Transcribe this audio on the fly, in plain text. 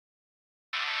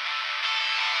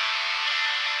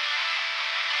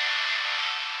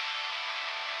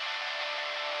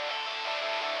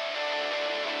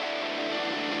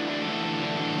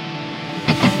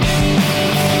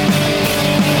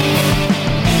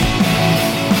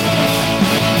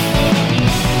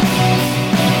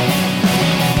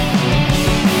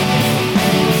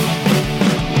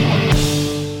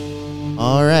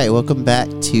welcome back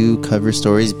to Cover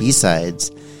Stories B-Sides.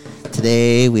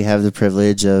 Today we have the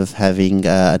privilege of having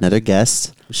another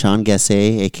guest, Sean Gesse,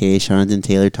 aka Jonathan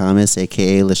Taylor Thomas,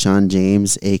 aka LaShawn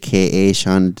James, aka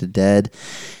Shaun the Dead,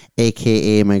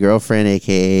 aka my girlfriend,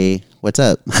 aka what's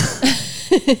up?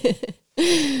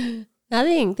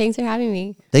 Nothing. Thanks for having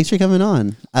me. Thanks for coming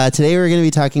on. Today we're going to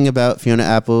be talking about Fiona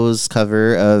Apple's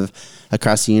cover of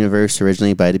Across the Universe,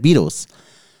 originally by the Beatles.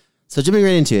 So jumping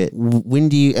right into it, when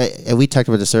do you, we talked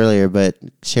about this earlier, but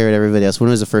share with everybody else, when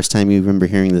was the first time you remember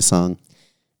hearing this song?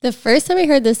 The first time I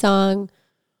heard the song,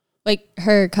 like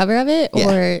her cover of it,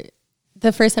 or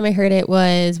the first time I heard it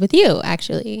was with you,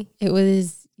 actually. It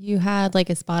was, you had like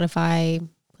a Spotify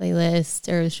playlist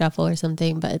or a shuffle or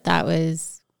something, but that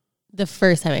was the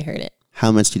first time I heard it.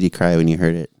 How much did you cry when you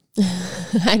heard it?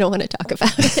 I don't want to talk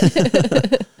about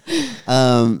it.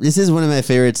 This is one of my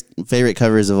favorite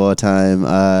covers of all time,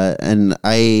 and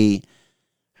I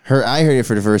heard it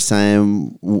for the first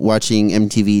time watching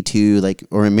MTV2, like,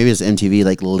 or maybe it's MTV,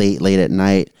 like late at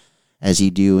night, as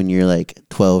you do when you're like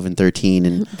 12 and 13,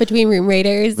 and between Room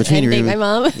Raiders and Date My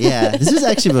Mom. Yeah, this was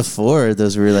actually before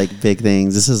those were like big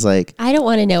things. This was like, I don't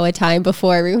want to know a time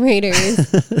before Room Raiders.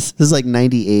 This was like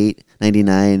 98,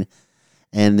 99,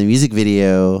 and the music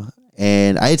video.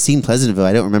 And I had seen Pleasantville.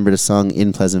 I don't remember the song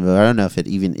in Pleasantville. I don't know if it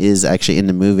even is actually in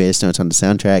the movie. I just know it's on the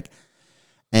soundtrack.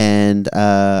 And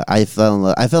I fell in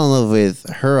love with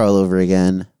her all over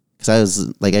again, because I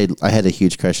was like, I had a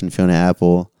huge crush on Fiona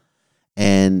Apple.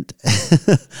 And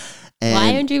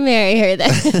why don't you marry her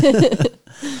then?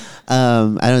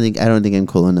 I don't think I'm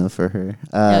cool enough for her.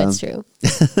 No, it's true.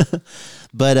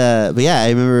 But yeah, I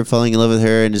remember falling in love with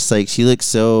her, and just like she looks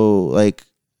so like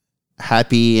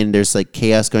happy, and there's like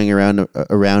chaos going around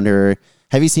her.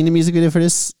 Have you seen the music video for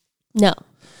this? No.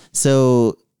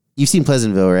 So you've seen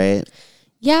Pleasantville, right?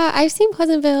 Yeah, I've seen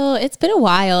Pleasantville. It's been a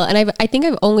while, and I think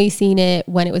I've only seen it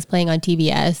when it was playing on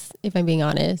TBS, if I'm being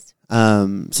honest.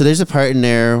 So there's a part in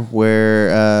there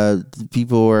where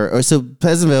people were... So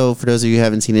Pleasantville, for those of you who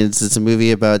haven't seen it, it's a movie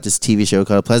about this TV show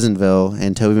called Pleasantville,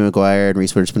 and Tobey Maguire and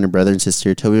Reese Witherspoon are brother and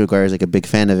sister. Tobey Maguire is like a big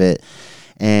fan of it,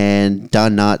 and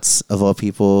Don Knotts, of all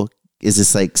people, is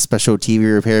this like special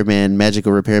TV repairman,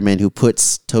 magical repairman, who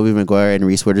puts Tobey Maguire and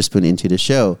Reese Witherspoon into the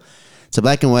show. It's a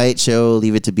black and white show,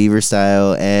 Leave It to Beaver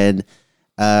style, and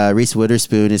Reese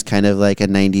Witherspoon is kind of like a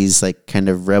 90s like kind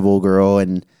of rebel girl,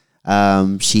 and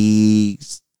she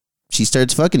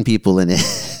starts fucking people in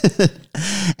it.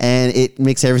 And it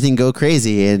makes everything go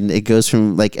crazy, and it goes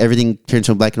from like everything turns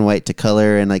from black and white to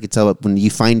color, and like it's all up when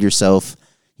you find yourself,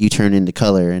 you turn into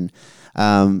color. And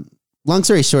long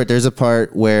story short, there's a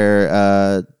part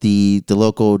where the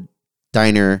local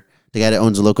diner, the guy that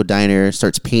owns the local diner,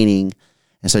 starts painting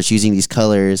and starts using these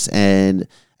colors, and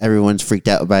everyone's freaked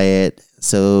out by it,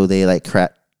 so they like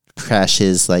crash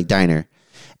his like diner.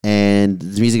 And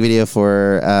the music video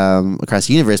for Across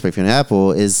the Universe by Fiona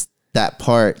Apple is that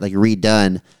part like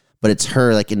redone, but it's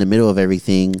her like in the middle of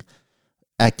everything,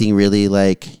 acting really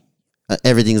like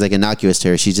everything's like innocuous to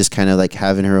her. She's just kind of like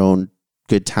having her own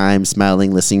good time,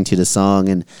 smiling, listening to the song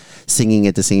and singing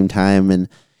at the same time. And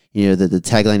you know, the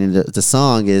tagline of the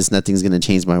song is "Nothing's gonna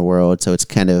change my world," so it's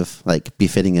kind of like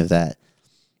befitting of that.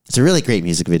 It's a really great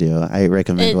music video. I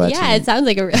recommend watching. Yeah, it sounds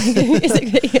like a really good music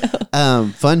video.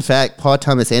 Fun fact: Paul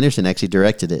Thomas Anderson actually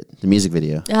directed it, the music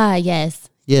video. Ah, yes.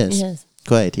 Yes.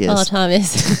 Quite. Yes. Paul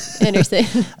Thomas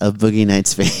Anderson Of Boogie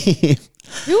Nights fame.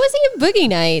 Who was he in Boogie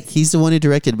Nights? He's the one who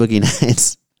directed Boogie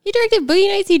Nights. He directed Boogie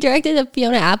Nights. He directed the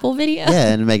Fiona Apple video.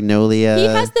 Yeah, and Magnolia. He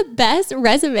has the best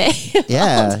resume.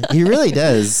 Yeah, he really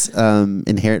does.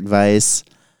 Inherent Vice.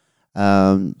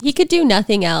 He could do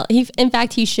nothing else. In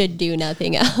fact, he should do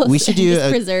nothing else. We should do just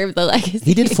preserve the legacy.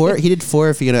 He did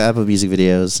four Fiona Apple music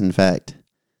videos. In fact,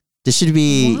 this should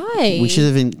be. Why? We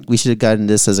should have gotten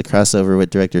this as a crossover with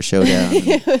Director Showdown,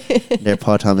 their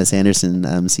Paul Thomas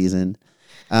Anderson season.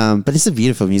 But it's a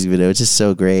beautiful music video. It's just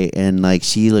so great, and like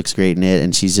she looks great in it,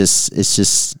 and it's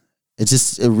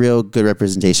just a real good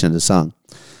representation of the song.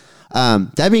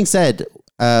 That being said,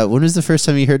 when was the first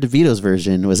time you heard the Beatles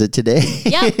version? Was it today?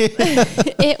 Yep.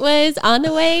 It was on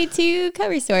the way to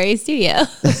Cover Story Studio.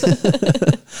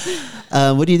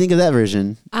 What do you think of that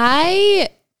version? I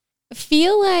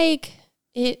feel like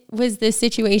it was the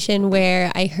situation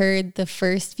where I heard the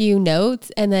first few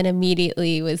notes and then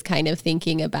immediately was kind of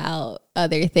thinking about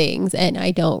other things, and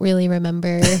I don't really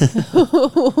remember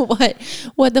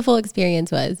what the full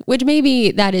experience was, which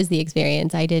maybe that is the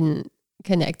experience. I didn't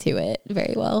connect to it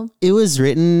very well. It was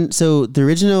written, so the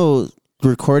original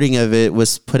recording of it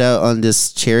was put out on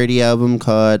this charity album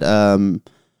called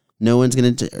Nothing's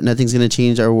Gonna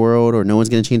Change Our World, or No One's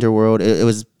Gonna Change Our World. It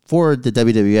was for the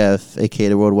WWF, aka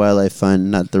the World Wildlife Fund,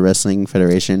 not the Wrestling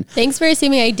Federation. Thanks for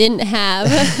assuming I didn't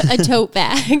have a tote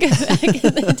bag back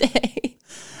in the day.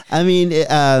 I mean,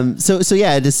 so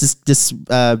yeah, this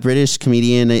British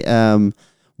comedian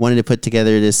wanted to put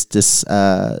together this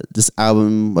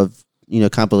album of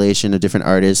compilation of different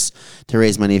artists to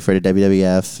raise money for the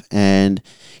WWF, and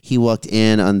he walked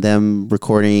in on them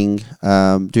recording,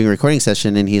 doing a recording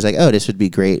session, and he's like, "Oh, this would be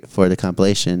great for the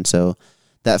compilation." So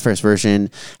that first version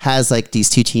has like these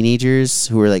two teenagers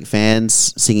who are like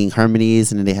fans singing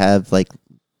harmonies, and then they have like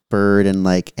bird and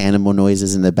like animal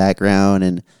noises in the background,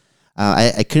 and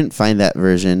I couldn't find that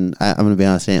version. I'm gonna be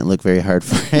honest, I didn't look very hard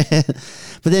for it.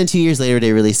 But then 2 years later,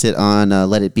 they released it on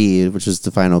Let It Be, which was the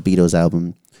final Beatles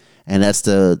album. And that's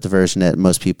the version that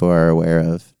most people are aware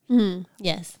of. Mm,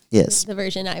 yes. Yes. The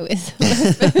version I was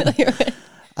familiar with.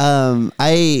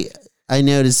 I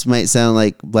know this might sound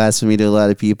like blasphemy to a lot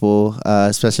of people,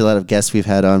 especially a lot of guests we've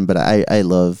had on, but I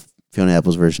love Fiona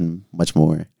Apple's version much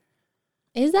more.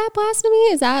 Is that blasphemy?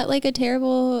 Is that like a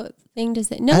terrible thing to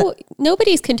say? No,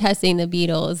 nobody's contesting the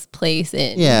Beatles' place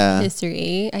in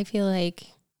history. I feel like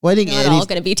I think not all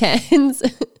going to be tens.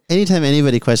 Anytime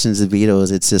anybody questions the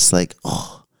Beatles, it's just like,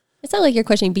 oh. It's not like you're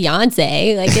questioning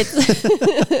Beyonce. Like it's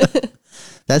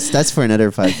that's for another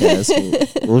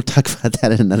podcast. We'll talk about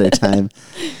that at another time.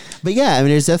 But yeah, I mean,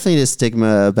 there's definitely this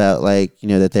stigma about like,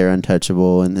 that they're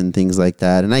untouchable and things like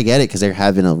that. And I get it because there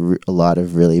have been a lot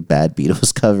of really bad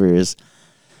Beatles covers.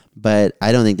 But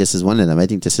I don't think this is one of them. I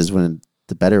think this is one of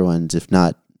the better ones, if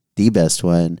not the best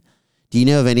one. Do you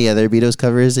know of any other Beatles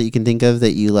covers that you can think of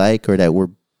that you like or that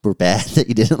were bad that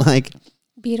you didn't like?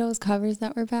 Beatles covers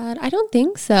that were bad? I don't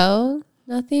think so.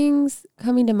 Nothing's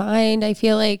coming to mind. I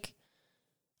feel like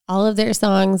all of their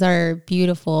songs are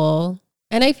beautiful.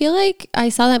 And I feel like I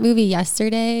saw that movie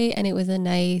yesterday and it was a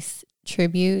nice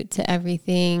tribute to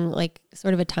everything, like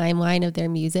sort of a timeline of their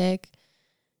music.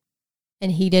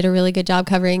 And he did a really good job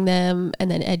covering them.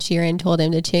 And then Ed Sheeran told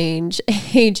him to change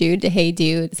Hey Jude to Hey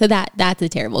Dude. So that's a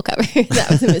terrible cover. That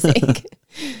was a mistake.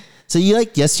 So you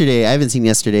liked Yesterday. I haven't seen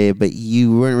Yesterday, but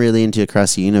you weren't really into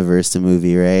Across the Universe, the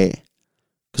movie, right?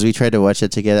 Because we tried to watch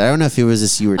it together. I don't know if it was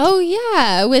this you were... Oh,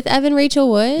 yeah. With Evan Rachel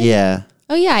Wood? Yeah.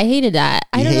 Oh, yeah. I hated that.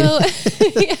 I don't know.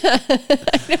 Yeah.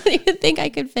 I don't even think I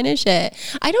could finish it.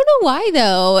 I don't know why,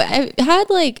 though. I've had,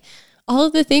 like, all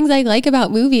of the things I like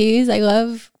about movies. I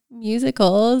love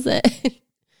musicals and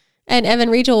Evan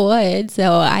Rachel Wood.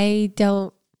 So I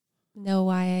don't know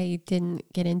why I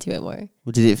didn't get into it more.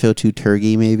 Well, did it feel too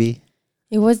turgy, maybe?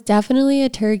 It was definitely a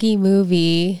turgy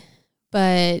movie,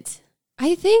 but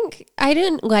I think I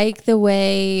didn't like the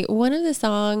way one of the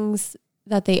songs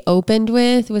that they opened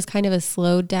with was kind of a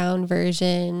slowed down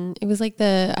version. It was like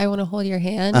the I Want to Hold Your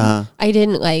Hand. Uh-huh. I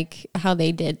didn't like how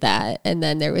they did that. And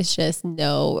then there was just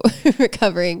no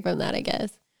recovering from that, I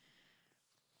guess.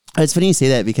 It's funny you say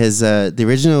that because the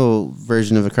original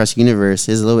version of Across the Universe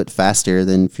is a little bit faster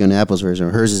than Fiona Apple's version.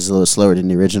 Hers is a little slower than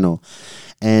the original.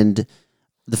 And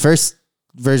the first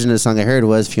version of the song I heard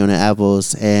was Fiona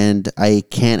Apple's, and I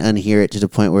can't unhear it to the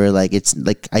point where like it's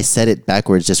like I said it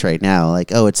backwards just right now.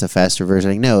 Like, oh, it's a faster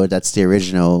version. Like, no, that's the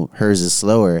original. Hers is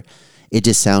slower. It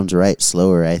just sounds right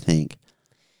slower, I think.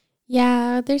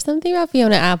 Yeah, there's something about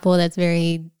Fiona Apple that's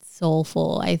very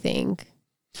soulful, I think.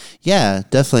 Yeah,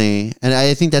 definitely. And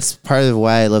I think that's part of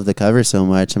why I love the cover so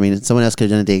much. I mean, someone else could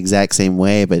have done it the exact same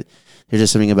way, but there's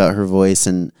just something about her voice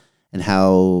and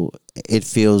how it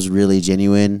feels really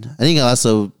genuine. I think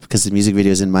also because the music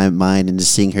video is in my mind and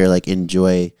just seeing her like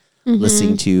enjoy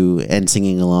listening to and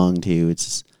singing along to,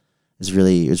 it's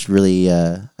really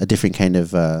a different kind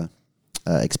of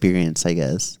experience, I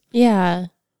guess. Yeah.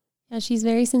 Yeah, she's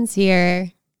very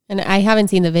sincere. And I haven't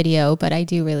seen the video, but I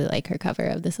do really like her cover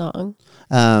of the song.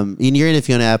 And you're into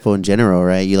Fiona Apple in general,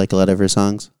 right? You like a lot of her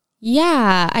songs?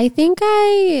 Yeah, I think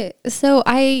I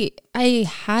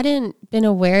hadn't been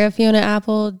aware of Fiona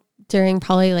Apple during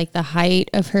probably like the height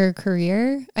of her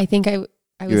career. I think I was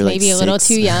maybe like a little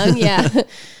too young. Yeah.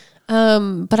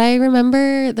 But I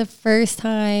remember the first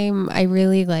time I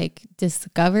really like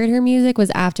discovered her music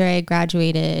was after I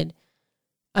graduated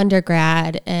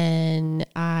undergrad, and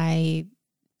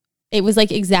it was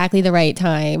like exactly the right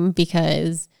time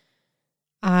because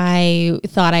I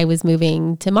thought I was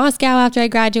moving to Moscow after I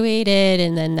graduated,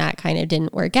 and then that kind of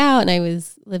didn't work out. And I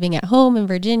was living at home in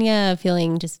Virginia,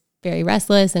 feeling just very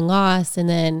restless and lost. And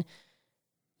then,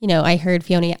 I heard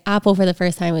Fiona Apple for the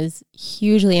first time. It was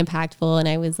hugely impactful. And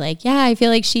I was like, yeah, I feel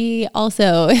like she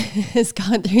also has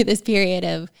gone through this period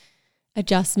of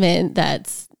adjustment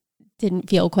that didn't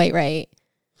feel quite right.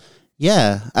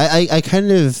 Yeah, I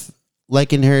kind of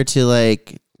liken her to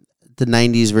like the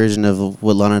 90s version of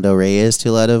what Lana Del Rey is to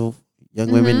a lot of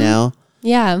young women now.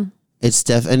 Yeah. It's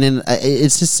and then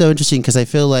it's just so interesting because I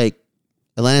feel like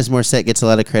Alanis Morissette gets a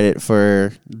lot of credit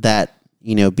for that,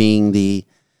 being the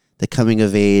coming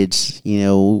of age, she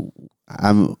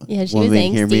woman,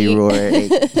 hear me roar,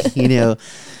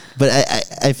 But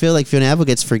I feel like Fiona Apple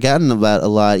gets forgotten about a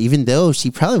lot, even though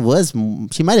she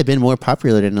might have been more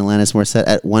popular than Alanis Morissette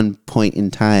at one point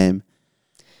in time.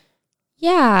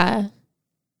 Yeah.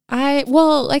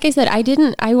 Like I said,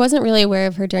 I wasn't really aware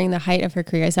of her during the height of her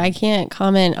career, so I can't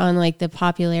comment on like the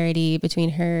popularity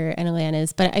between her and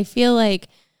Alanis, but I feel like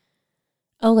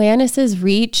Alanis's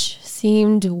reach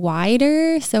seemed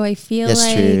wider, so I feel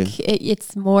like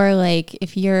it's more like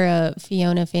if you're a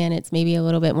Fiona fan, it's maybe a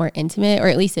little bit more intimate, or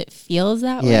at least it feels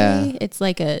that way. It's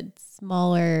like a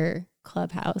smaller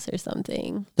clubhouse or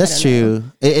something. That's true.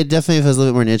 It definitely feels a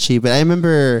little bit more niche-y, but I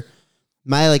remember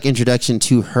my like introduction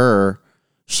to her.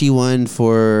 She won an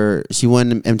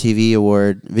MTV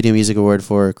award, Video Music Award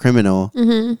for Criminal,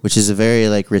 which is a very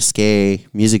like risque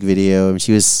music video, and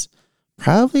she was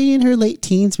probably in her late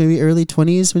teens, maybe early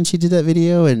 20s when she did that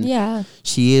video. And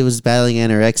she was battling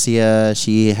anorexia.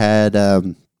 She had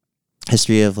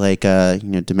history of like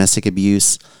domestic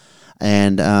abuse,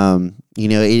 and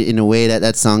in a way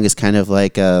that song is kind of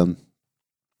like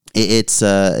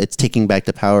it's taking back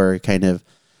the power kind of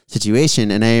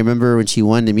situation. And I remember when she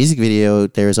won the music video,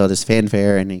 there was all this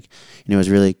fanfare, and it was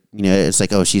really it's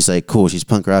like, oh, she's like cool, she's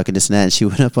punk rock and this and that, and she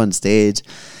went up on stage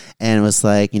and was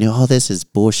like, all this is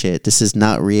bullshit. This is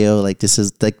not real. Like, this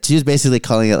is like, she was basically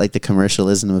calling it like the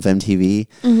commercialism of MTV.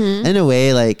 In a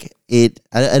way, like I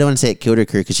don't want to say it killed her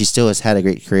career because she still has had a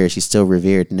great career. She's still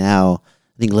revered now.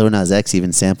 I think Lil Nas X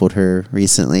even sampled her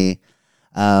recently.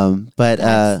 But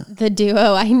the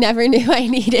duo I never knew I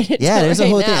needed. There's a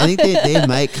whole thing. I think they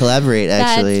might collaborate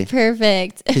actually. That's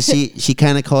perfect. Because she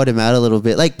kind of called him out a little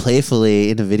bit, like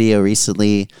playfully in a video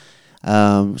recently.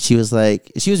 She was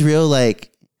real like,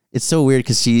 it's so weird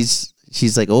because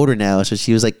she's like older now, so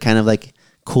she was like kind of like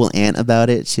cool aunt about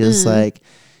it. She was like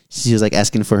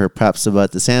asking for her props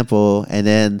about the sample, and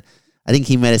then I think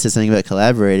he might have said something about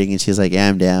collaborating, and she was like, "Yeah,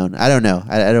 I'm down." I don't know.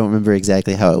 I don't remember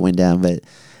exactly how it went down, but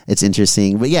it's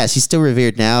interesting. But yeah, she's still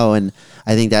revered now, and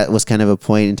I think that was kind of a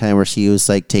point in time where she was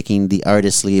like taking the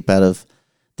artist leap out of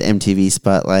the MTV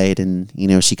spotlight, and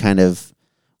she kind of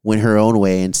went her own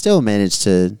way and still managed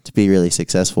to be really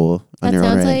successful on her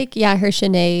own right. That sounds like, her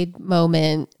Sinead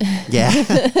moment. Yeah.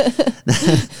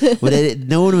 But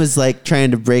no one was like trying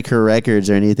to break her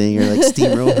records or anything, or like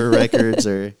steamroll her records,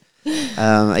 or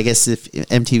I guess if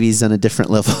MTV's on a different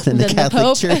level than the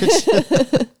Catholic Church.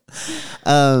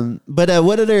 But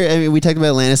what other, I mean, we talked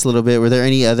about Alanis a little bit. Were there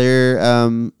any other,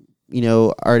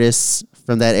 artists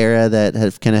from that era that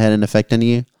have kind of had an effect on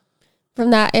you?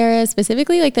 From that era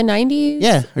specifically, like the 90s?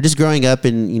 Yeah, or just growing up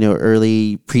in,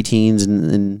 early preteens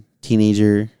and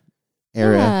teenager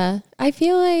era. Yeah, I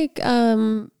feel like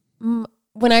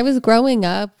when I was growing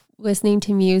up listening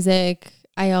to music,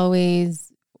 we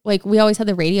always had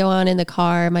the radio on in the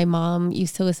car. My mom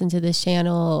used to listen to this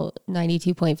channel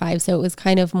 92.5, so it was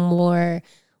kind of more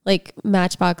like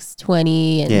Matchbox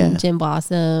 20 and Jim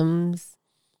Blossoms,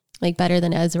 like Better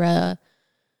Than Ezra.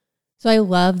 So I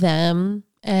love them.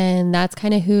 And that's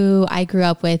kind of who I grew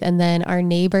up with. And then our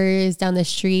neighbors down the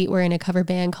street were in a cover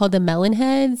band called the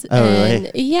Melonheads. Oh, and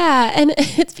really? Yeah. And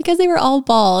it's because they were all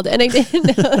bald. And I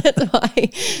didn't know that's why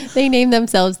they named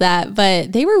themselves that.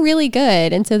 But they were really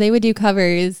good. And so they would do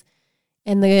covers.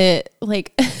 And the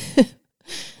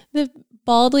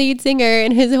bald lead singer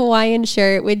in his Hawaiian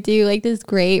shirt would do like this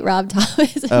great Rob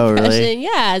Thomas impression. Oh, really?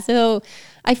 Yeah. So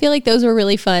I feel like those were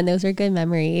really fun. Those were good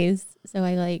memories. So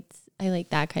I liked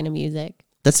that kind of music.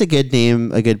 That's a good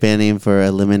name, a good band name for a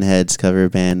Lemonheads cover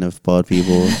band of bald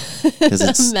people.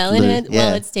 It's Melonhead.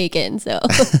 Well, it's taken. So,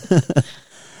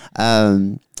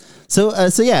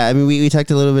 so yeah. I mean, we talked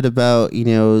a little bit about the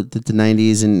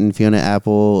 90s and Fiona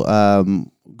Apple.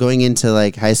 Going into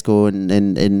like high school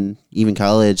and even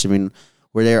college. I mean,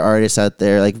 were there artists out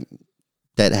there like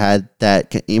that had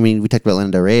that? I mean, we talked about Lana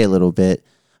Del Rey a little bit.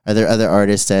 Are there other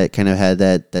artists that kind of had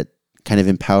that kind of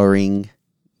empowering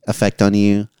effect on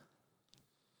you?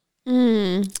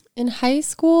 In high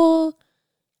school,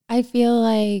 I feel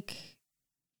like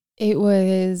it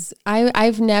was,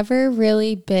 I've never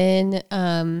really been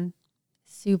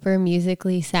super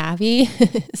musically savvy.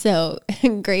 So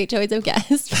great choice of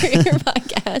guest for your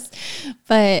podcast.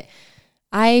 But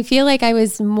I feel like I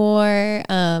was more,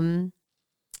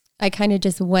 I kind of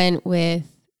just went with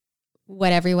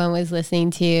what everyone was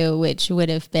listening to, which would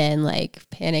have been like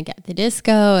Panic at the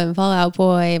Disco and Fall Out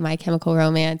Boy, My Chemical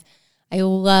Romance. I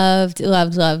loved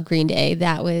Green Day.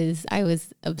 I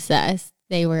was obsessed.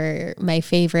 They were my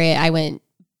favorite. I went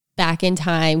back in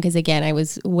time because again, I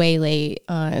was way late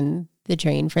on the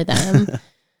train for them.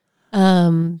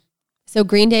 So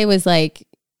Green Day was like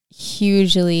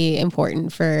hugely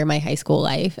important for my high school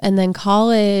life. And then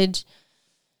college,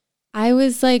 I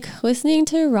was like listening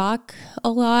to rock a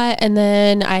lot, and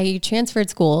then I transferred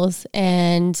schools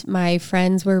and my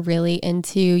friends were really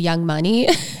into Young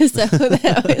Money. So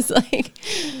that was like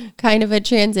kind of a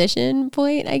transition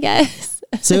point, I guess.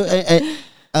 So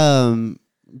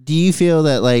do you feel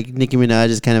that like Nicki Minaj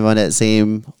is kind of on that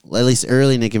same, at least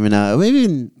early Nicki Minaj, or maybe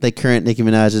even like current Nicki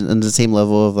Minaj on the same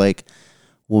level of like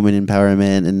woman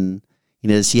empowerment, and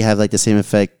does she have like the same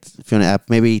effect, Fiona Apple,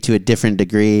 maybe to a different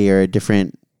degree or a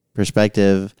different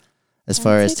perspective as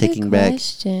far as taking back?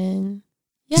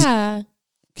 Yeah,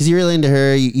 because you're really into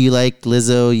her. You like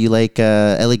Lizzo, you like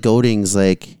Ellie Goulding's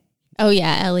like. Oh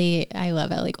yeah, Ellie. I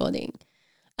love Ellie Goulding.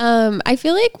 I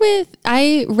feel like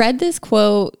I read this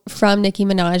quote from Nicki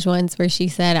Minaj once where she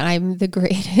said, I'm the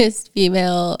greatest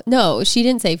female. No, she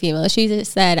didn't say female. She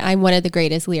just said, I'm one of the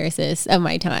greatest lyricists of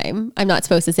my time. I'm not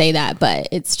supposed to say that, but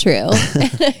it's true.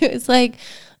 And I was like,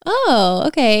 oh,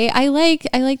 okay. I like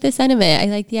the sentiment. I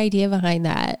like the idea behind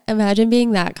that. Imagine being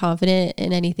that confident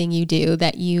in anything you do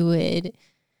that you would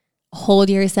hold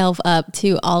yourself up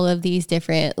to all of these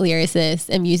different lyricists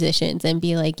and musicians and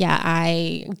be like, yeah,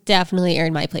 I definitely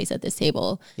earned my place at this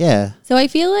table. Yeah. So I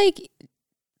feel like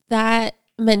that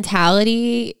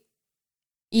mentality,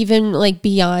 even like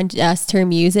beyond just her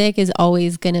music, is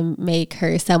always going to make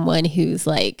her someone who's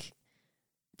like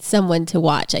someone to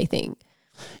watch, I think.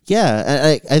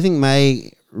 Yeah. I think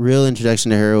my real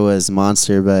introduction to her was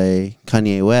Monster by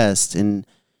Kanye West. And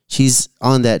she's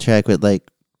on that track with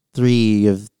like 3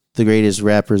 of the greatest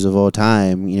rappers of all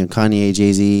time, Kanye,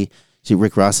 Jay-Z,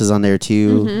 Rick Ross is on there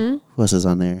too. Mm-hmm. Who else is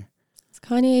on there? It's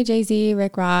Kanye, Jay-Z,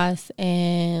 Rick Ross,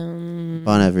 and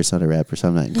Bon Iver's not a rapper, so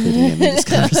I'm not including him in this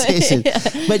conversation. Yeah.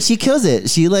 But she kills it.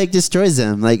 She like destroys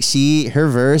them. Like her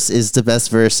verse is the best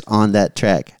verse on that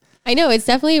track. I know, it's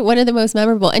definitely one of the most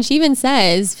memorable. And she even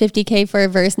says $50K for a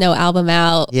verse, no album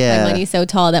out. Yeah. My money's so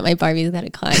tall that my Barbie's got to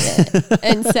climb it.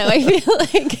 And so I feel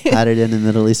like hotter than the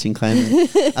Middle Eastern climate.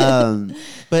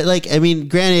 But like, I mean,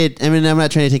 granted, I'm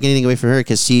not trying to take anything away from her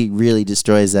because she really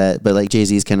destroys that. But like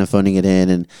Jay-Z's kind of phoning it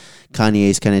in and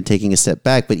Kanye's kind of taking a step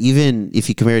back. But even if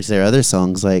you compare it to their other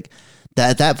songs, like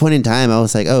at that point in time, I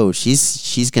was like, oh,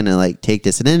 she's gonna like take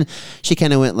this, and then she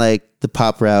kind of went like the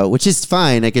pop route, which is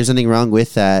fine. Like, there's nothing wrong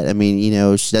with that. I mean,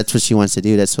 that's what she wants to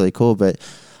do. That's really cool. But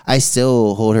I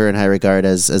still hold her in high regard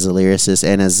as a lyricist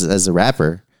and as a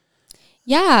rapper.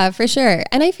 Yeah, for sure.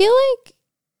 And I feel like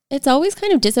it's always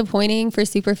kind of disappointing for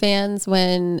super fans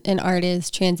when an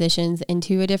artist transitions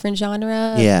into a different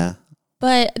genre. Yeah.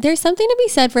 But there's something to be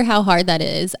said for how hard that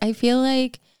is. I feel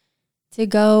like to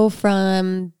go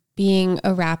from being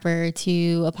a rapper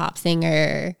to a pop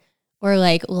singer, or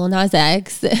like Lil Nas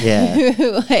X,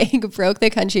 who like broke the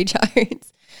country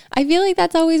charts. I feel like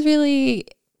that's always really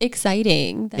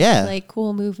exciting. That's like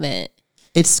cool movement.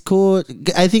 It's cool.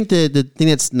 I think the thing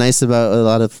that's nice about a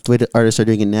lot of what artists are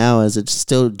doing it now is it's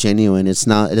still genuine. It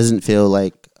doesn't feel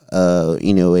like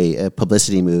a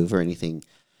publicity move or anything.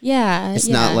 Yeah. It's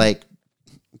not like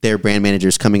their brand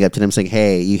managers coming up to them saying,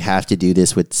 hey, you have to do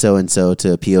this with so-and-so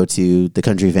to appeal to the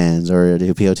country fans or to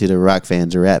appeal to the rock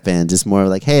fans or rap fans. It's more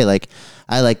like, hey, like,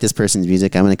 I like this person's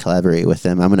music. I'm going to collaborate with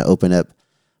them. I'm going to open up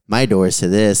my doors to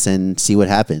this and see what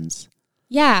happens.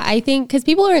 Yeah, I think because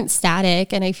people aren't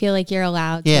static, and I feel like you're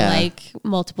allowed to like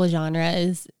multiple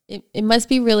genres. It must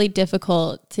be really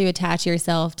difficult to attach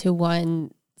yourself to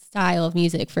one style of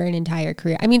music for an entire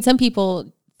career. I mean, some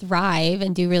people thrive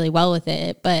and do really well with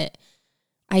it, but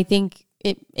I think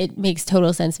it makes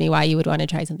total sense to me why you would want to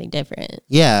try something different.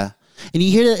 Yeah. And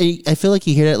you hear that, I feel like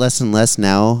you hear that less and less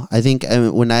now. I think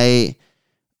when I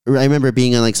remember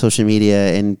being on like social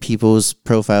media and people's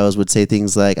profiles would say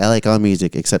things like, I like all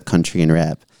music except country and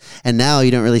rap. And now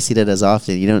you don't really see that as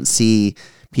often. You don't see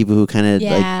people who kind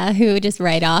of who just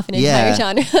write off an entire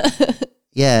genre.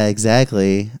 Yeah,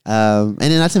 exactly. And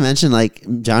then not to mention like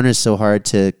genre is so hard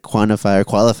to quantify or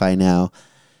qualify now.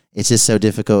 It's just so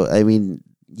difficult. I mean,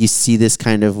 you see this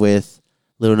kind of with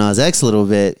Lil Nas X a little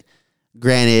bit.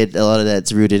 Granted, a lot of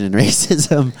that's rooted in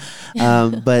racism.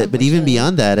 But even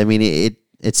beyond that, I mean,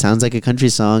 it sounds like a country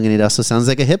song and it also sounds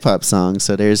like a hip hop song.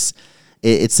 So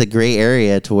it's a gray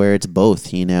area to where it's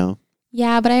both,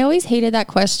 Yeah, but I always hated that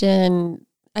question.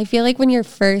 I feel like when you're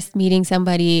first meeting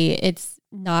somebody, it's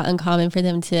not uncommon for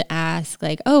them to ask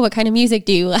like, oh, what kind of music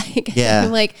do you like? Yeah.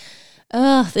 I'm like,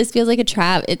 oh, this feels like a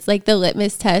trap. It's like the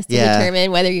litmus test to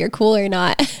determine whether you're cool or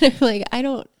not. And I'm like,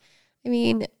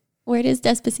 where does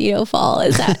Despacito fall?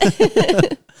 Is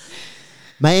that?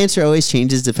 My answer always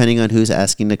changes depending on who's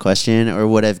asking the question or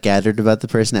what I've gathered about the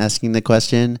person asking the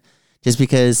question. Just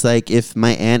because, like, if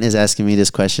my aunt is asking me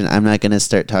this question, I'm not going to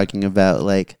start talking about,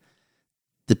 like,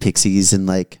 the Pixies and,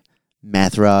 like,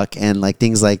 math rock and, like,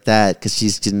 things like that, because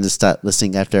she's going to stop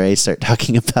listening after I start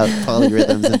talking about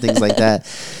polyrhythms and things like that.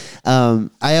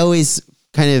 I always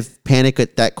kind of panic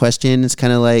at that question. It's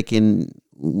kind of like when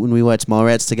we watch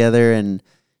Mallrats together and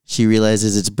she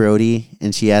realizes it's Brody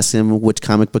and she asks him which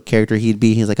comic book character he'd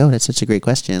be. He's like, oh, that's such a great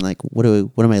question. Like, what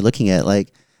am I looking at? Like,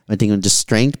 am I thinking just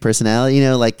strength, personality? You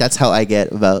know, like that's how I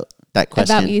get about that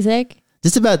question. About music?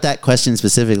 Just about that question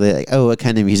specifically. Like, oh, what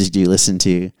kind of music do you listen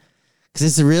to? Because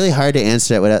it's really hard to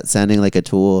answer that without sounding like a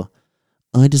tool.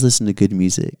 Oh, I just listen to good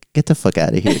music. Get the fuck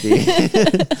out of here,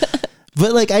 dude.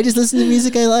 But like, I just listen to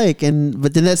music I like.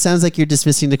 But then that sounds like you're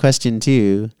dismissing the question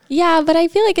too. Yeah, but I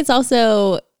feel like it's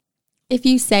also, if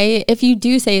you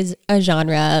do say a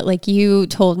genre, like you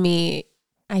told me,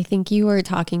 I think you were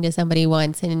talking to somebody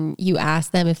once and you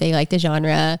asked them if they liked a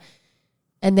genre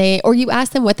or you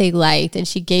asked them what they liked and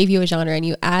she gave you a genre and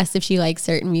you asked if she liked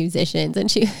certain musicians and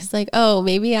she was like, oh,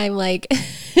 maybe I'm like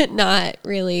not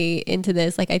really into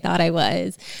this like I thought I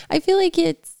was. I feel like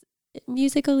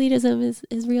music elitism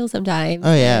is real sometimes.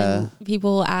 Oh yeah. And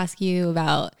people will ask you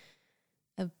about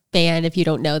a band. If you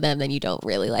don't know them, then you don't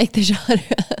really like the genre.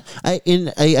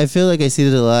 I feel like I see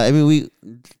it a lot. I mean,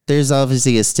 there's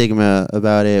obviously a stigma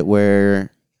about it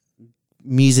where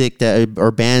music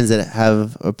or bands that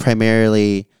have a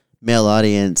primarily male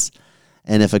audience,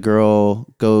 and if a girl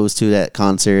goes to that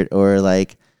concert or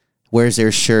like wears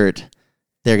their shirt,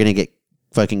 they're gonna get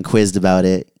fucking quizzed about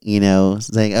it, you know,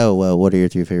 saying, oh, well, what are your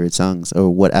 3 favorite songs or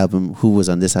what album, who was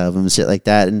on this album, shit like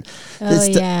that. And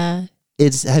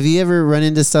have you ever run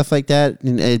into stuff like that?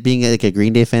 And, being like a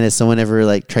Green Day fan, has someone ever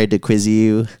like tried to quiz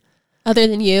you? Other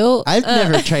than you? I've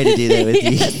never tried to do that with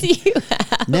you. Yes, you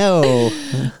have. No.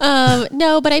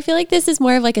 No, but I feel like this is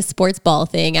more of like a sports ball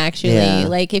thing, actually. Yeah.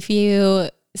 Like if you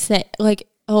say, like,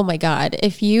 oh my God,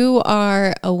 if you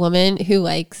are a woman who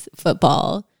likes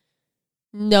football,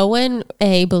 no one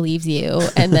believes you,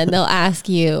 and then they'll ask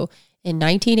you in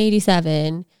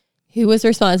 1987 who was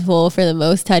responsible for the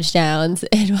most touchdowns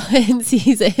in one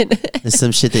season. There's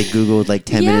some shit they Googled like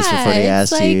 10 minutes before they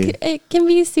asked like, you. It can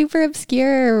be super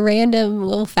obscure, random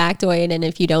little factoid, and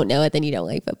if you don't know it, then you don't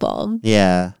like football.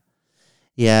 Yeah.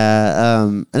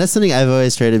 And that's something I've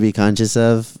always tried to be conscious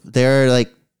of. There are like,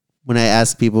 when I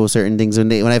ask people certain things,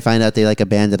 when I find out they like a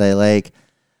band that I like,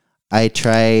 I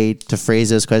try to phrase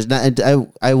those questions.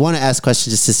 I want to ask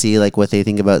questions just to see like what they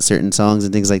think about certain songs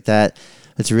and things like that.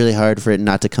 It's really hard for it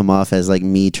not to come off as like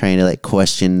me trying to like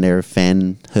question their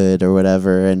fanhood or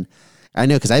whatever. And I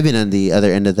know because I've been on the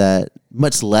other end of that,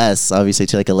 much less obviously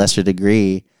to like a lesser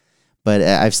degree, but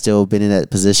I've still been in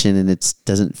that position and it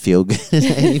doesn't feel good.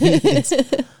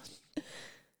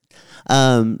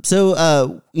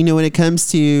 So when it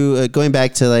comes to going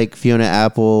back to like Fiona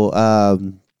Apple,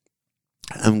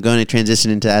 I'm going to transition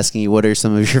into asking you what are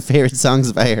some of your favorite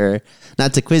songs by her.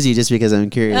 Not to quiz you, just because I'm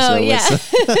curious. Oh, yeah.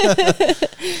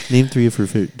 Name three of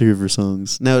her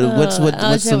songs. No, what's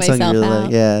some song you really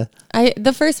like? Yeah.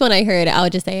 The first one I heard, I'll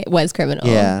just say it was Criminal.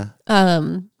 Yeah.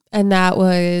 And that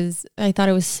was, I thought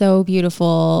it was so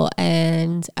beautiful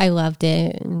and I loved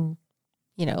it. And,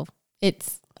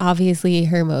 it's obviously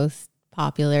her most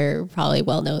popular, probably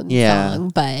well-known song,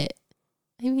 but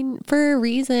I mean, for a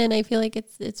reason, I feel like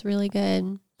it's really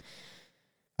good.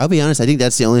 I'll be honest, I think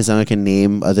that's the only song I can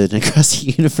name other than Across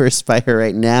the Universe by her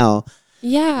right now.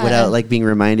 Yeah. Without like being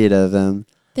reminded of them.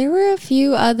 There were a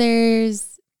few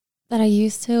others that I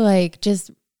used to like just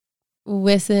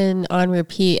listen on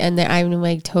repeat and that I'm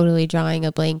like totally drawing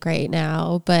a blank right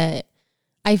now. But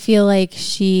I feel like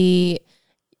it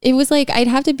was like I'd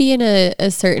have to be in a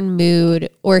certain mood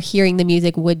or hearing the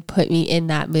music would put me in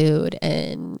that mood.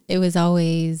 And it was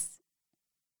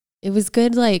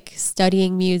good like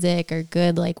studying music or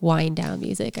good like wind down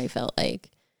music, I felt like.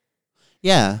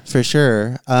 Yeah, for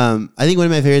sure. I think one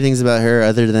of my favorite things about her,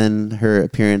 other than her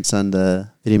appearance on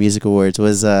the Video Music Awards,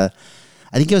 was I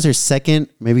think it was her second,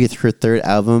 maybe her third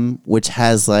album, which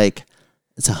has like,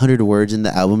 it's 100 words in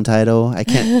the album title. I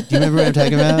can't. Do you remember what I'm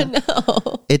talking about?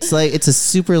 No. It's like, it's a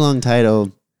super long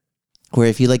title where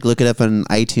if you like look it up on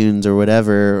iTunes or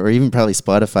whatever, or even probably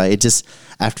Spotify, it just,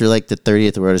 after like the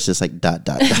 30th word, it's just like ...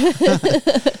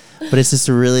 But it's just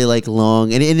a really like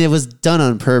long, and it was done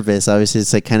on purpose. Obviously,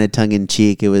 it's like kind of tongue in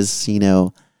cheek. It was, it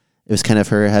was kind of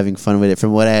her having fun with it,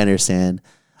 from what I understand.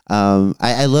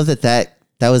 I love that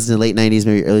that was in the late 90s,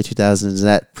 maybe early 2000s.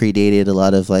 That predated a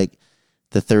lot of like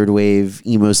the third wave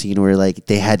emo scene where like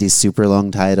they had these super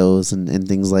long titles and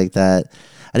things like that.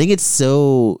 I think it's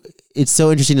so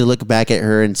interesting to look back at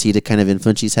her and see the kind of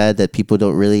influence she's had that people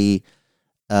don't really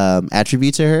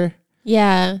attribute to her.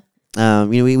 Yeah.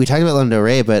 We talked about Lana Del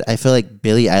Rey, but I feel like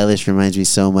Billie Eilish reminds me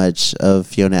so much of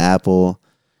Fiona Apple.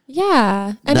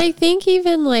 Yeah. And I think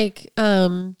even like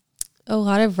a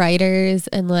lot of writers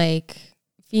and like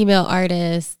female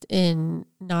artists in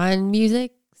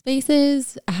non-music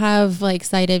spaces have like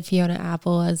cited Fiona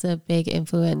Apple as a big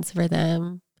influence for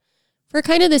them for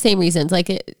kind of the same reasons.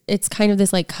 Like it's kind of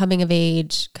this like coming of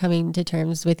age, coming to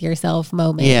terms with yourself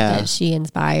moment that she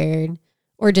inspired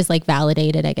or just like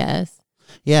validated, I guess.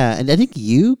 Yeah, and I think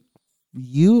either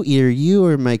you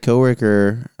or my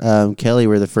coworker Kelly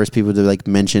were the first people to like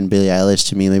mention Billie Eilish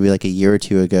to me maybe like a year or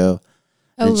two ago.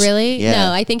 Oh, really? Yeah.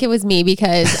 No, I think it was me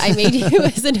because I made you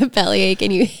listen to Bellyache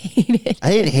and you hated it. I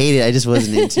didn't hate it. I just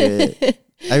wasn't into it.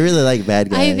 I really like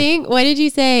Bad Guy. I think, what did you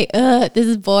say? This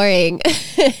is boring.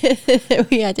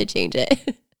 We had to change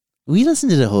it. We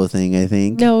listened to the whole thing, I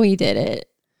think. No, we didn't.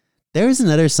 There was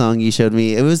another song you showed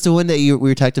me. It was the one that we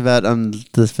were talked about on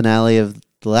the finale of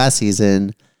the last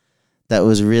season. That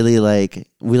was really like,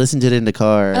 we listened to it in the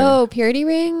car. Oh, Purity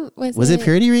Ring? Was it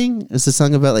Purity Ring? It was the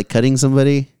song about like cutting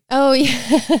somebody. Oh, yeah.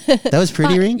 That was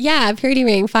Purity Ring? Yeah, Purity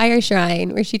Ring, Fire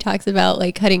Shrine, where she talks about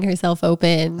like cutting herself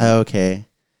open. Oh, okay.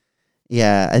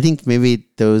 Yeah, I think maybe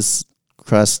those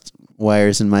crossed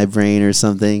wires in my brain or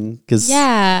something because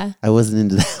I wasn't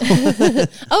into that one.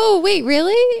 Oh, wait,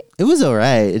 really? It was all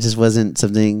right. It just wasn't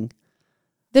something.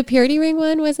 The Purity Ring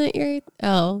one wasn't your...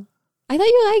 Oh, I thought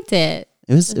you liked it.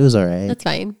 It was all right. That's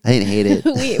fine. I didn't hate it.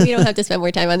 we don't have to spend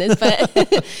more time on this,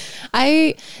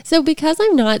 but so because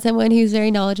I'm not someone who's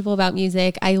very knowledgeable about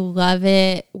music, I love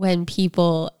it when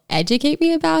people educate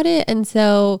me about it. And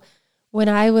so when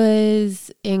I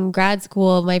was in grad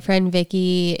school, my friend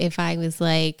Vicky, if I was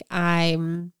like,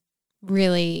 I'm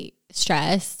really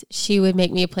stressed, she would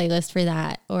make me a playlist for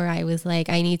that. Or I was like,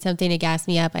 I need something to gas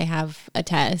me up. I have a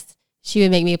test. She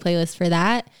would make me a playlist for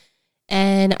that.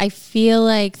 And I feel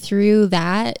like through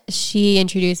that, she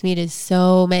introduced me to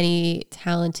so many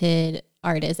talented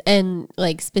artists and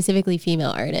like specifically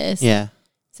female artists. Yeah.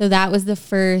 So that was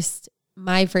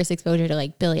my first exposure to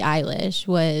like Billie Eilish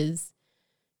was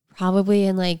probably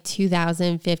in like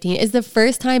 2015. It's the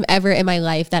first time ever in my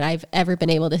life that I've ever been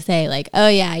able to say like, oh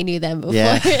yeah, I knew them before.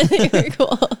 Yeah. They were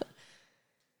cool.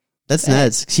 That's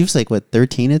nuts. She was like, what,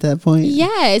 13 at that point?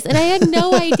 Yes. And I had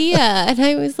no idea. And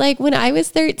I was like, when I was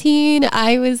 13,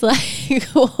 I was like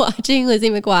watching Lizzie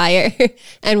McGuire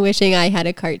and wishing I had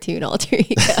a cartoon alter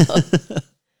ego.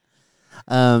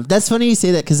 That's funny you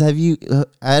say that because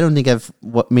I don't think I've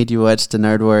made you watch the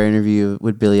Nardwuar interview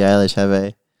with Billie Eilish, have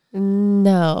I?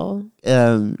 No.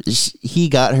 He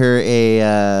got her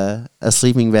a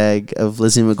sleeping bag of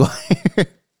Lizzie McGuire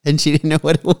and she didn't know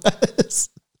what it was.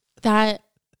 That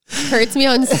hurts me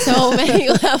on so many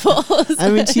levels. I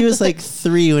mean, she was like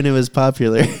 3 when it was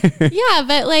popular. Yeah,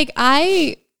 but like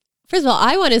first of all,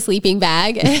 I want a sleeping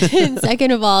bag. And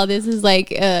second of all, this is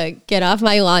like a get off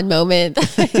my lawn moment.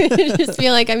 I just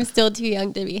feel like I'm still too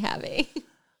young to be having.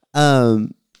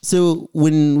 So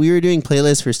when we were doing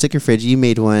playlists for Sticker Fridge, you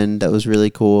made one that was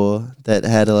really cool that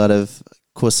had a lot of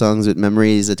cool songs with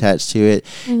memories attached to it.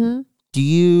 Mm-hmm. Do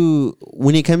you,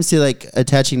 when it comes to like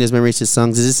attaching those memories to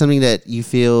songs, is it something that you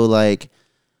feel like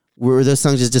were those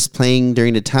songs just playing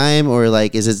during the time, or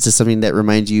like is it just something that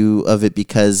reminds you of it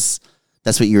because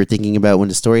that's what you were thinking about when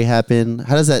the story happened?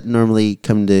 How does that normally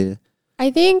come to?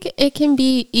 I think it can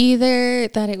be either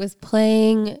that it was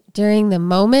playing during the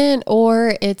moment,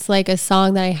 or it's like a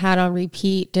song that I had on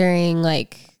repeat during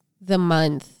like the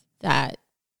month that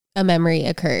a memory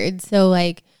occurred. So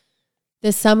like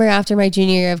the summer after my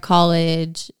junior year of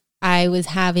college, I was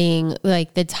having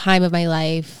like the time of my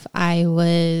life. I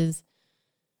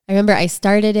remember I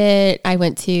started it. I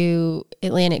went to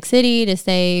Atlantic City to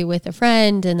stay with a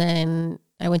friend, and then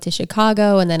I went to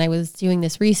Chicago, and then I was doing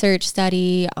this research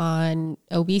study on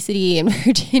obesity in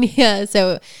Virginia.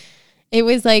 So it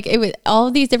was all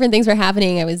of these different things were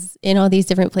happening. I was in all these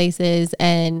different places,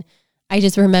 and I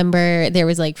just remember there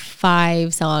was like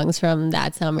 5 songs from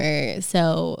that summer.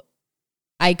 So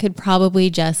I could probably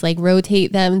just like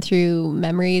rotate them through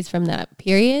memories from that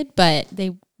period, but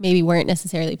they maybe weren't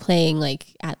necessarily playing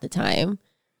like at the time.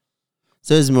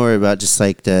 So it's more about just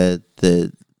like the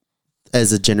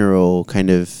as a general kind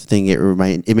of thing.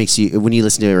 It makes you, when you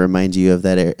listen to it, reminds you of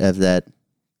that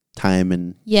time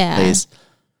and place.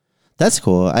 That's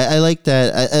cool. I like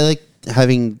that. I like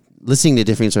listening to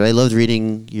different stories. I loved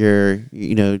reading your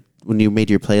when you made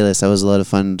your playlist, that was a lot of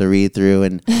fun to read through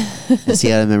and see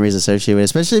how the memories associated with it,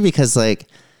 especially because like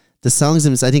the songs,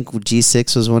 I think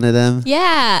G6 was one of them.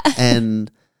 Yeah.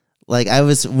 And like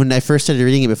when I first started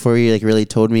reading it before you like really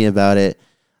told me about it,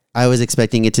 I was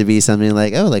expecting it to be something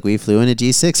like, oh, like we flew in a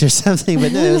G6 or something,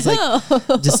 but no, it was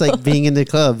like just like being in the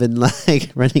club and like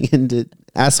running into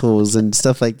assholes and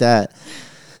stuff like that.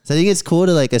 So I think it's cool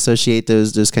to like associate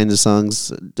those kinds of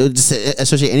songs, just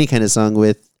associate any kind of song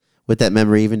with that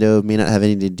memory, even though it may not have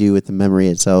anything to do with the memory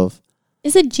itself.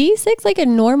 Is a G6 like a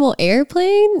normal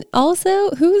airplane also?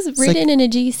 Who's ridden in a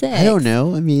G6? I don't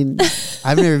know. I mean,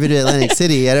 I've never been to Atlantic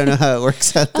City. I don't know how it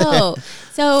works out there. Oh,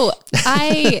 so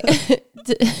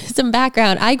some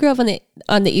background. I grew up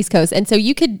on the East Coast, and so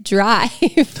you could drive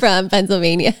from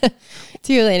Pennsylvania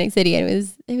to Atlantic City, and it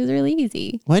was really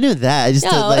easy. Well, I know that. I just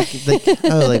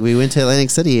like we went to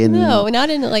Atlantic City and no, not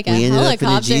in like a helicopter.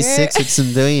 We ended up in a G6 with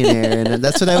some billionaire, and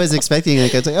that's what I was expecting.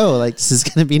 Like I was like, oh, like this is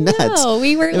gonna be nuts. No,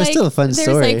 we were. It was still a fun story.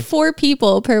 There was like 4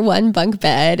 people per one bunk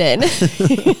bed, and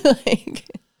like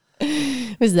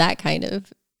it was that kind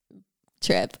of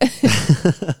trip.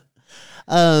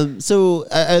 So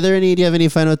do you have any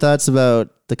final thoughts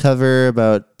about the cover,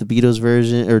 about the Beatles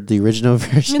version or the original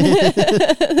version?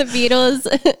 The Beatles.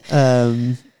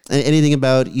 Anything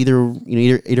about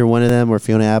either one of them or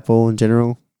Fiona Apple in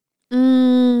general?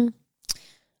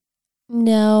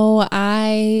 No,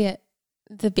 I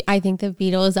think the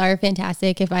Beatles are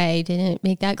fantastic. If I didn't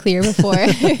make that clear before,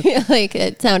 like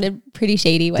it sounded pretty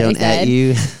shady what I said. Don't at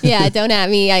you. Yeah, don't at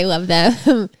me. I love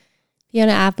them.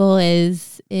 Fiona Apple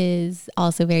is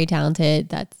also very talented.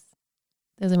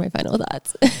 Those are my final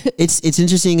thoughts. It's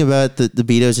interesting about the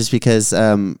Beatles just because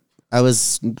I didn't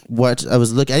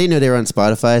know they were on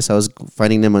Spotify, so I was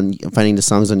finding the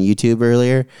songs on YouTube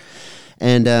earlier,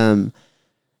 and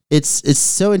it's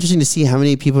so interesting to see how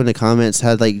many people in the comments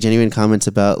had like genuine comments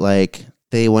about like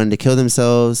they wanted to kill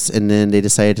themselves and then they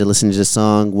decided to listen to the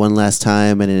song one last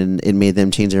time and then it made them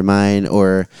change their mind.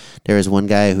 Or there was one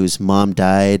guy whose mom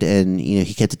died and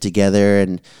he kept it together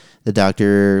and the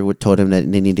doctor told him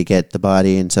that they need to get the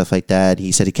body and stuff like that.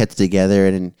 He said he kept it together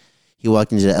and then he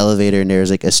walked into the elevator and there was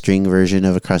like a string version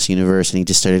of Across the Universe and he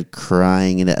just started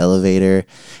crying in the elevator.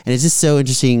 And it's just so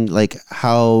interesting like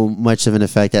how much of an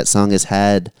effect that song has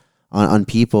had on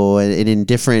people and in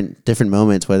different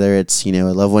moments, whether it's, a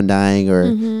loved one dying or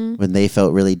when they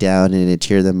felt really down and it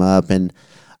cheered them up. And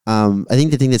I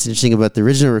think the thing that's interesting about the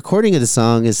original recording of the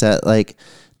song is that like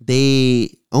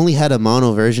they only had a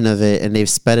mono version of it and they've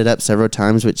sped it up several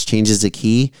times, which changes the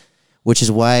key, which is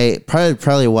why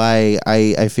probably why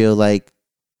I feel like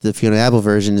the Fiona Apple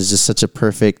version is just such a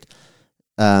perfect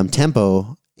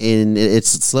tempo and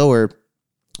it's slower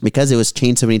because it was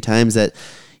changed so many times that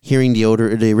hearing the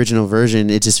original version,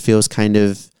 it just feels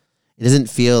it doesn't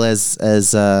feel it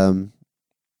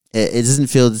doesn't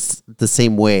feel the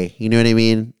same way. You know what I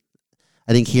mean?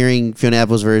 I think hearing Fiona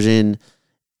Apple's version,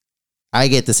 I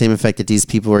get the same effect that these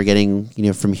people are getting,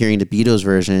 from hearing the Beatles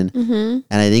version. Mm-hmm.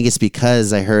 And I think it's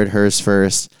because I heard hers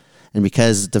first and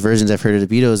because the versions I've heard of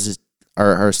the Beatles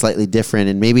are slightly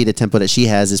different. And maybe the tempo that she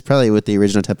has is probably what the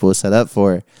original tempo was set up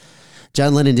for.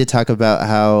 John Lennon did talk about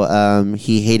how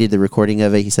he hated the recording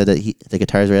of it. He said that the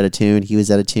guitars were out of tune. He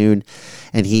was out of tune.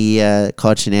 And he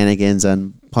called shenanigans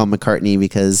on Paul McCartney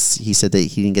because he said that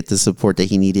he didn't get the support that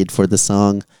he needed for the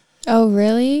song. Oh,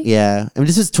 really? Yeah. I mean,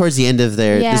 this was towards the end of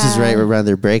this is right around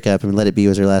their breakup. And Let It Be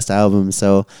was their last album.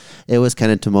 So it was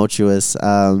kind of tumultuous.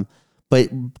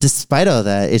 But despite all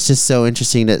that, it's just so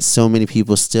interesting that so many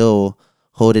people still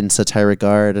hold in such high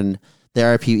regard. And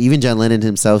there are people, even John Lennon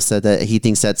himself said that he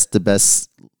thinks those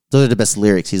are the best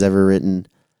lyrics he's ever written.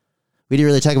 We didn't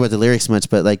really talk about the lyrics much,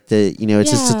 but like it's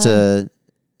just such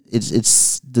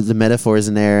it's the metaphors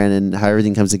in there and how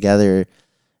everything comes together.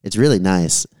 It's really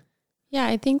nice. Yeah,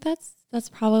 I think that's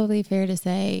probably fair to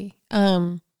say.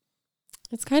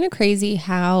 It's kind of crazy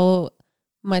how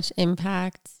much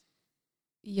impact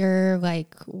your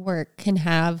like work can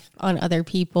have on other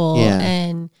people. Yeah.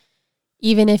 And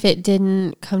even if it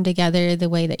didn't come together the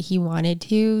way that he wanted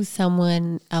to,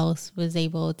 someone else was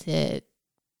able to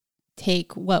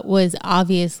take what was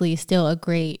obviously still a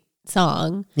great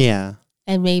song. Yeah.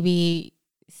 And maybe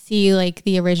see like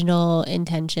the original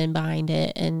intention behind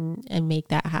it and make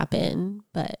that happen.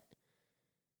 But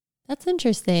that's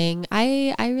interesting.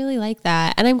 I really like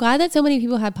that. And I'm glad that so many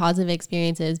people had positive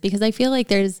experiences because I feel like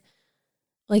there's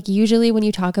like usually when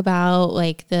you talk about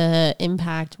like the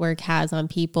impact work has on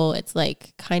people, it's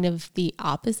like kind of the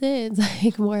opposite. It's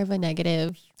like more of a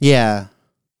negative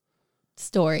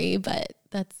story, but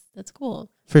that's cool.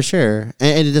 For sure.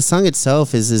 And the song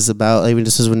itself is about, I mean,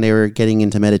 this is when they were getting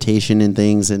into meditation and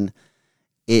things. And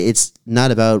it's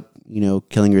not about,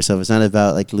 killing yourself. It's not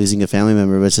about like losing a family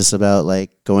member, but it's just about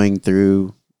like going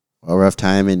through a rough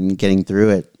time and getting through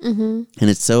it. Mm-hmm. And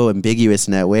it's so ambiguous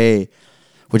in that way,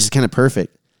 which is kind of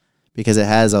perfect because it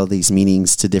has all these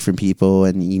meanings to different people,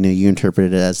 and you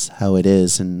interpret it as how it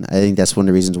is. And I think that's one of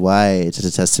the reasons why it's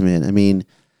a testament. I mean,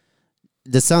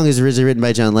 the song is originally written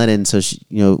by John Lennon, so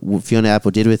what Fiona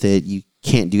Apple did with it, you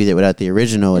can't do that without the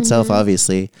original itself,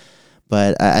 obviously.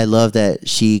 But I love that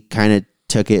she kind of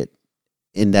took it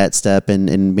in that step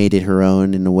and made it her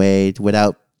own in a way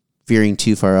without veering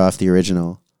too far off the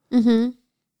original. Mm-hmm.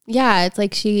 Yeah, it's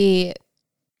like she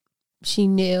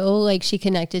knew, like she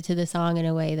connected to the song in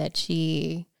a way that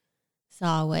she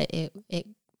saw what it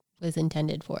was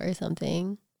intended for or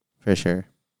something. For sure.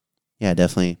 Yeah,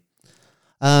 definitely.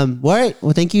 All right.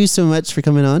 Well, thank you so much for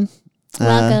coming on.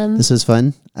 Welcome. This was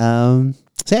fun. So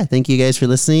yeah, thank you guys for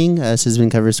listening. This has been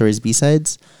Cover Stories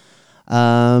B-Sides.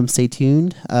 Stay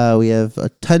tuned. We have a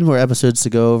ton more episodes to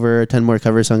go over, a ton more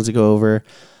cover songs to go over.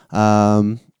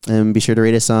 And be sure to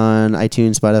rate us on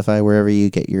iTunes, Spotify, wherever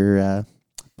you get your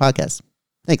podcasts.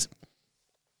 Thanks.